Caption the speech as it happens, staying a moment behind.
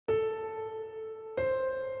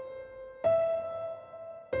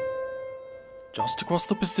Just across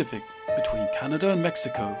the Pacific, between Canada and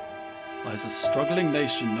Mexico, lies a struggling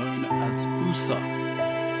nation known as USA.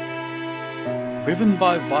 Driven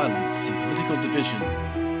by violence and political division,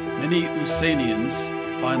 many USAnians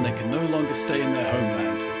find they can no longer stay in their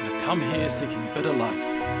homeland and have come here seeking a better life.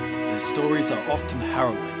 Their stories are often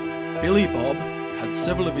harrowing. Billy Bob had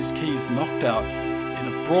several of his keys knocked out in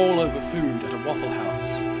a brawl over food at a Waffle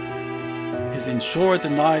House. His insurer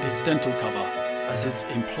denied his dental cover, as his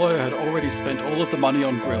employer had already spent all of the money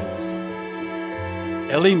on grills.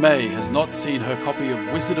 Ellie Mae has not seen her copy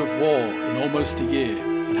of Wizard of War in almost a year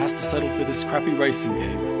and has to settle for this crappy racing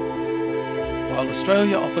game. While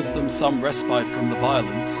Australia offers them some respite from the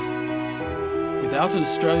violence, without an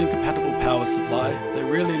Australian-compatible power supply, they're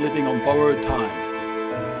really living on borrowed time.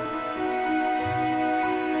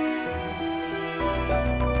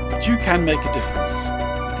 But you can make a difference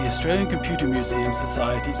with the Australian Computer Museum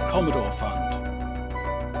Society's Commodore Fund.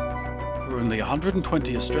 For only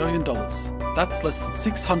 120 Australian dollars, that's less than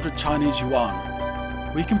 600 Chinese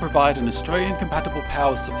yuan, we can provide an Australian-compatible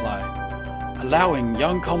power supply, allowing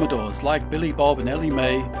young Commodores like Billy Bob and Ellie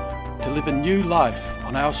Mae to live a new life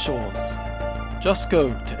on our shores. Just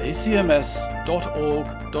go to acms.org.au,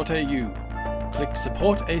 click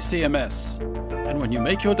Support ACMS, and when you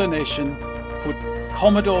make your donation, put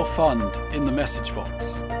Commodore Fund in the message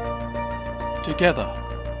box. Together,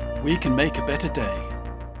 we can make a better day.